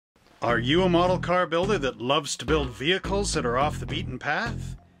Are you a model car builder that loves to build vehicles that are off the beaten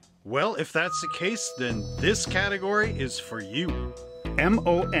path? Well, if that's the case, then this category is for you.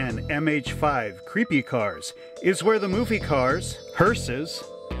 MonMH5 Creepy Cars is where the movie cars, hearses,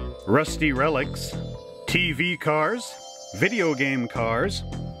 rusty relics, TV cars, video game cars,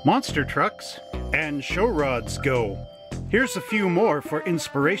 monster trucks, and show rods go. Here's a few more for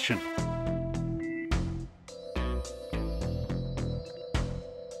inspiration.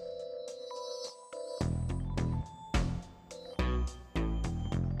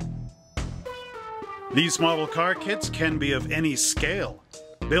 These model car kits can be of any scale.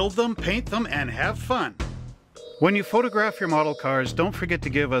 Build them, paint them, and have fun. When you photograph your model cars, don't forget to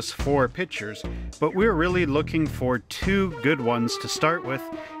give us 4 pictures, but we're really looking for 2 good ones to start with,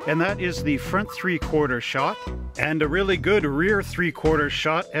 and that is the front 3/4 shot and a really good rear 3/4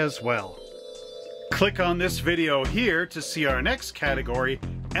 shot as well. Click on this video here to see our next category,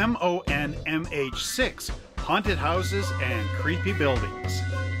 MonMH6, Haunted Houses and Creepy Buildings.